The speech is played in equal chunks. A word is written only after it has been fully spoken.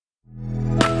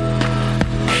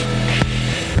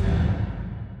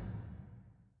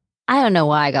I don't know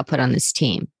why I got put on this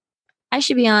team. I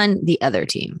should be on the other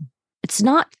team. It's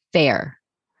not fair.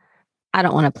 I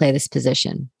don't want to play this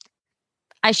position.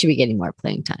 I should be getting more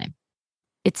playing time.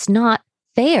 It's not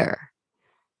fair.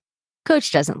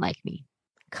 Coach doesn't like me.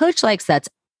 Coach likes that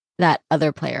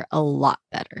other player a lot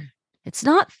better. It's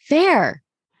not fair.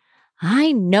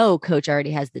 I know coach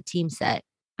already has the team set.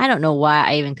 I don't know why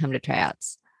I even come to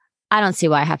tryouts. I don't see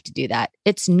why I have to do that.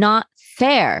 It's not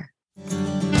fair.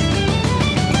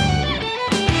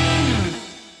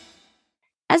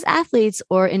 As athletes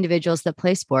or individuals that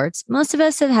play sports, most of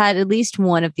us have had at least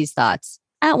one of these thoughts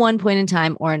at one point in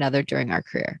time or another during our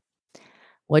career.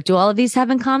 What do all of these have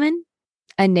in common?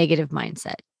 A negative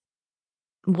mindset.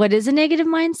 What is a negative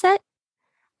mindset?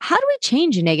 How do we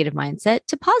change a negative mindset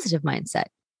to positive mindset?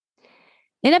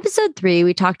 In episode 3,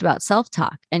 we talked about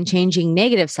self-talk and changing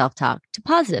negative self-talk to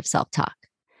positive self-talk.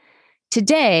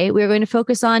 Today, we're going to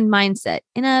focus on mindset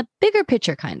in a bigger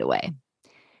picture kind of way.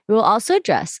 We will also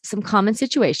address some common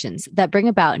situations that bring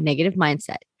about negative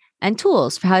mindset and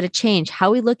tools for how to change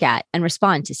how we look at and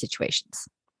respond to situations.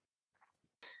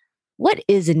 What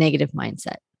is a negative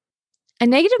mindset? A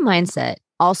negative mindset,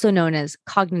 also known as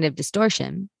cognitive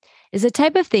distortion, is a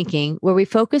type of thinking where we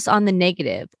focus on the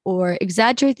negative or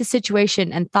exaggerate the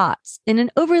situation and thoughts in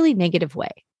an overly negative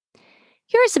way.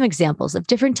 Here are some examples of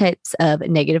different types of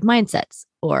negative mindsets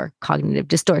or cognitive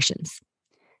distortions.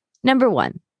 Number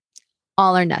 1,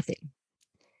 all or nothing.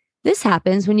 This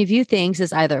happens when you view things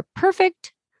as either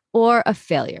perfect or a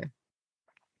failure.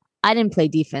 I didn't play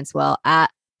defense well at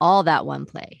all that one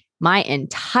play. My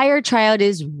entire tryout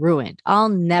is ruined. I'll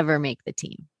never make the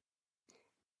team.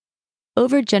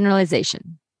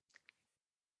 Overgeneralization.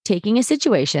 Taking a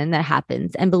situation that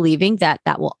happens and believing that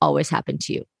will always happen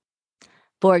to you.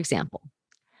 For example,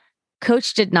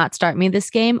 coach did not start me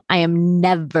this game. I am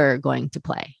never going to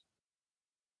play.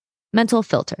 Mental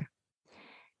filter.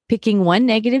 Picking one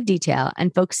negative detail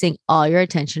and focusing all your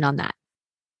attention on that.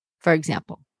 For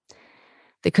example,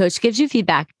 the coach gives you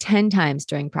feedback 10 times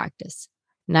during practice.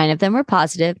 9 of them were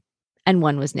positive and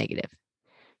 1 was negative.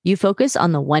 You focus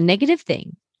on the one negative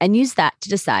thing and use that to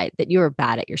decide that you are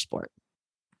bad at your sport.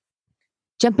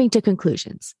 Jumping to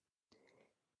conclusions.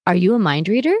 Are you a mind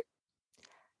reader?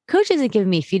 Coach isn't giving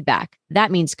me feedback.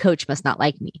 That means coach must not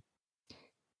like me.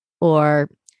 Or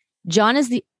John is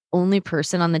the only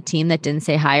person on the team that didn't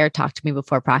say hi or talk to me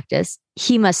before practice.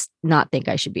 He must not think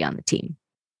I should be on the team.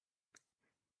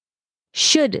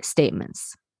 Should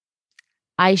statements.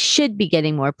 I should be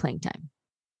getting more playing time.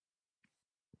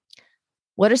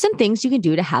 What are some things you can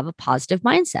do to have a positive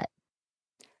mindset?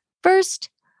 First,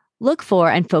 look for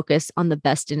and focus on the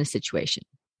best in a situation.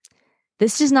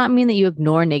 This does not mean that you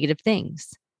ignore negative things.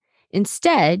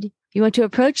 Instead, you want to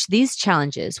approach these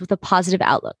challenges with a positive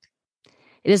outlook.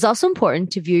 It is also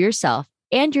important to view yourself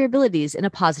and your abilities in a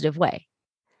positive way.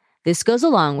 This goes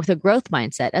along with a growth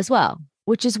mindset as well,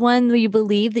 which is one where you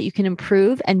believe that you can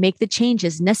improve and make the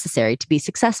changes necessary to be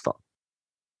successful.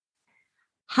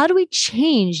 How do we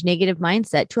change negative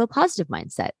mindset to a positive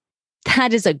mindset?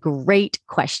 That is a great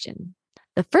question.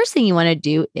 The first thing you want to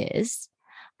do is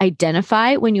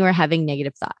identify when you are having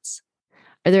negative thoughts.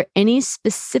 Are there any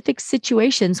specific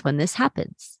situations when this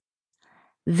happens?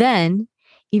 Then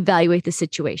evaluate the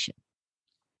situation.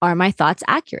 Are my thoughts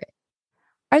accurate?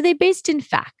 Are they based in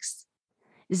facts?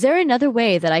 Is there another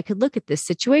way that I could look at this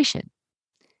situation?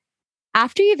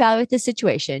 After you evaluate the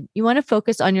situation, you want to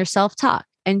focus on your self-talk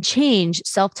and change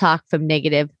self-talk from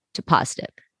negative to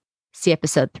positive. See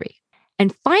episode 3.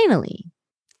 And finally,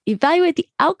 evaluate the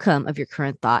outcome of your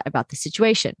current thought about the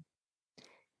situation.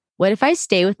 What if I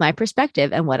stay with my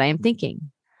perspective and what I am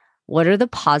thinking? What are the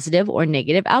positive or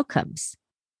negative outcomes?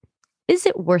 Is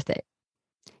it worth it?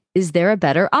 Is there a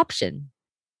better option?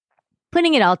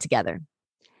 Putting it all together.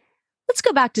 Let's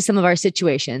go back to some of our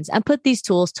situations and put these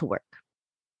tools to work.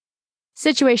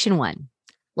 Situation 1,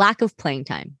 lack of playing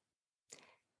time.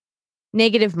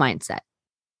 Negative mindset.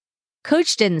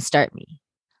 Coach didn't start me.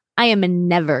 I am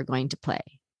never going to play.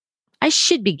 I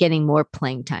should be getting more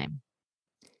playing time.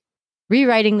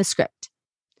 Rewriting the script.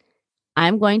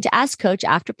 I'm going to ask coach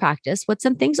after practice what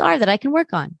some things are that I can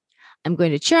work on. I'm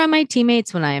going to cheer on my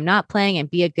teammates when I am not playing and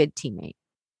be a good teammate.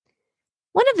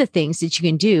 One of the things that you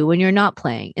can do when you're not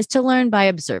playing is to learn by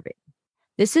observing.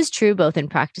 This is true both in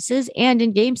practices and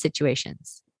in game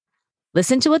situations.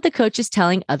 Listen to what the coach is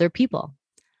telling other people.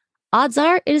 Odds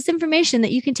are it is information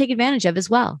that you can take advantage of as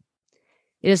well.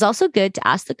 It is also good to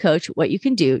ask the coach what you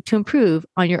can do to improve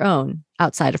on your own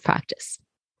outside of practice.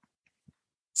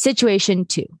 Situation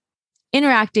 2,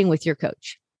 interacting with your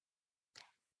coach.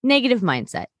 Negative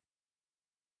mindset.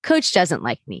 Coach doesn't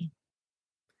like me.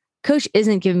 Coach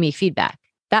isn't giving me feedback.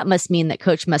 That must mean that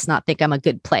coach must not think I'm a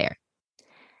good player.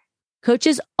 Coach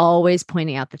is always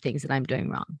pointing out the things that I'm doing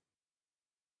wrong.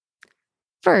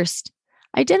 First,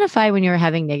 identify when you're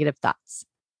having negative thoughts.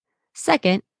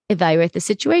 Second, evaluate the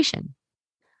situation.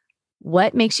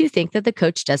 What makes you think that the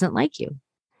coach doesn't like you?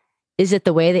 Is it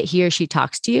the way that he or she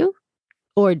talks to you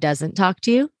or doesn't talk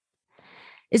to you?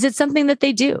 Is it something that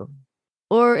they do?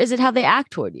 Or is it how they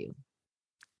act toward you?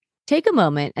 Take a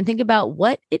moment and think about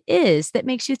what it is that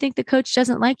makes you think the coach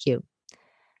doesn't like you.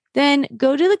 Then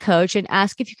go to the coach and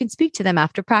ask if you can speak to them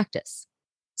after practice.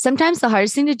 Sometimes the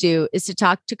hardest thing to do is to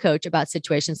talk to coach about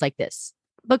situations like this,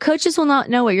 but coaches will not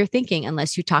know what you're thinking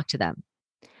unless you talk to them.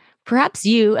 Perhaps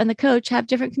you and the coach have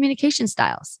different communication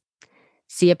styles.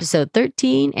 See episode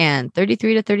 13 and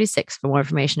 33 to 36 for more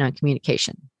information on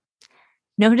communication.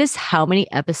 Notice how many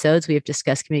episodes we have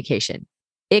discussed communication.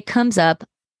 It comes up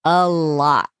a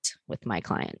lot with my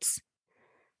clients.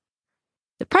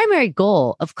 The primary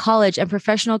goal of college and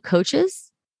professional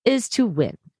coaches is to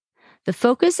win. The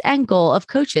focus and goal of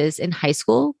coaches in high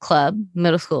school, club,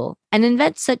 middle school, and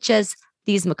events such as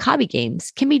these Maccabi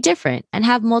games can be different and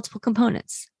have multiple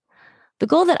components. The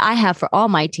goal that I have for all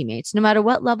my teammates, no matter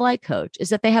what level I coach, is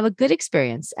that they have a good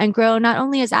experience and grow not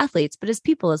only as athletes, but as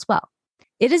people as well.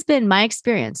 It has been my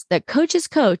experience that coaches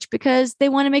coach because they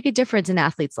want to make a difference in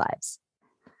athletes' lives.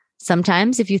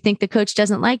 Sometimes, if you think the coach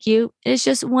doesn't like you, it is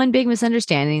just one big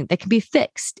misunderstanding that can be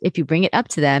fixed if you bring it up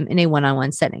to them in a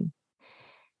one-on-one setting.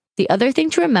 The other thing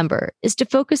to remember is to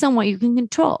focus on what you can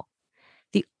control.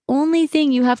 The only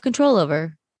thing you have control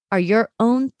over are your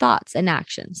own thoughts and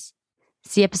actions.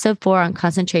 See episode 4 on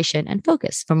concentration and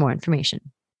focus for more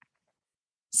information.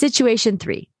 Situation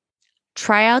 3,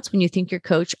 tryouts when you think your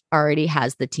coach already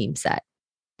has the team set.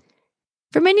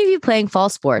 For many of you playing fall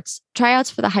sports,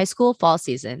 tryouts for the high school fall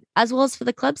season, as well as for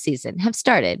the club season, have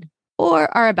started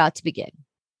or are about to begin.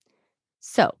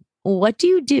 So, what do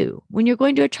you do when you're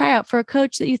going to a tryout for a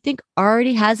coach that you think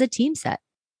already has a team set?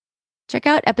 Check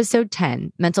out episode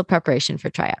 10, Mental Preparation for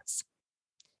Tryouts.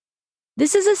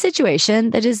 This is a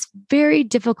situation that is very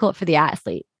difficult for the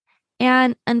athlete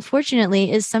and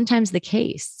unfortunately is sometimes the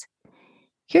case.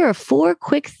 Here are 4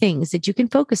 quick things that you can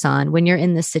focus on when you're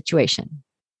in this situation.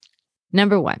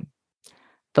 Number 1,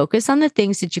 focus on the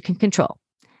things that you can control,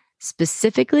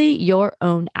 specifically your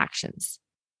own actions.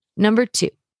 Number 2,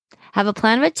 have a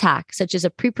plan of attack, such as a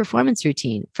pre-performance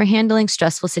routine for handling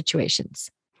stressful situations.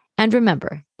 And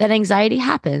remember that anxiety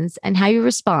happens and how you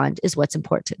respond is what's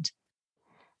important.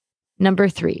 Number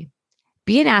 3,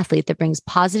 be an athlete that brings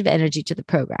positive energy to the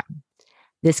program.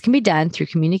 This can be done through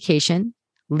communication,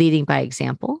 leading by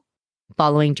example,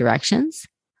 following directions,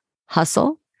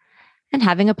 hustle, and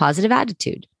having a positive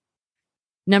attitude.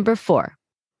 Number 4,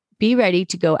 be ready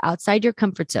to go outside your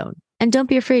comfort zone and don't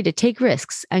be afraid to take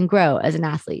risks and grow as an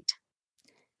athlete.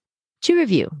 To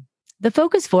review, the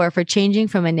focus for changing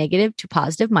from a negative to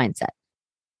positive mindset.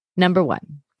 Number 1,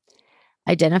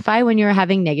 identify when you're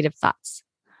having negative thoughts.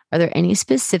 Are there any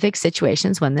specific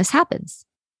situations when this happens?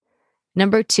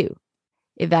 Number 2,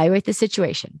 evaluate the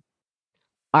situation.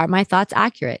 Are my thoughts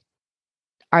accurate?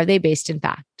 Are they based in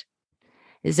fact?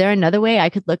 Is there another way I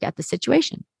could look at the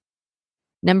situation?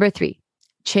 Number 3,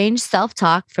 change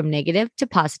self-talk from negative to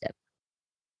positive.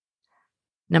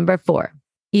 Number 4,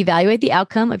 evaluate the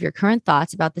outcome of your current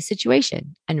thoughts about the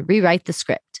situation and rewrite the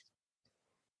script.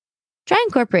 Try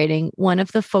incorporating one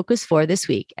of the focus 4 this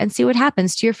week and see what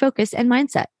happens to your focus and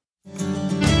mindset.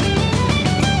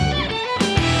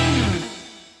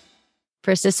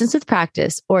 For assistance with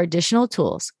practice or additional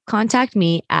tools, contact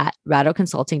me at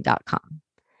radoconsulting.com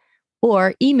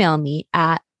or email me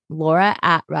at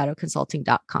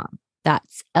laura@radoconsulting.com.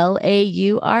 That's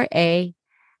LAURA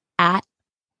at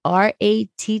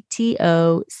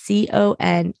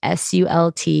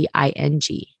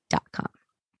RATTOCONSULTING.com.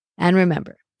 And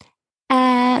remember,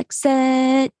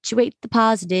 accentuate the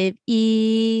positive,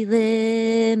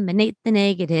 eliminate the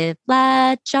negative,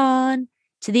 latch on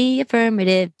to the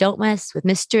affirmative, don't mess with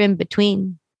Mr. In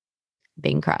Between.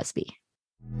 Bing Crosby.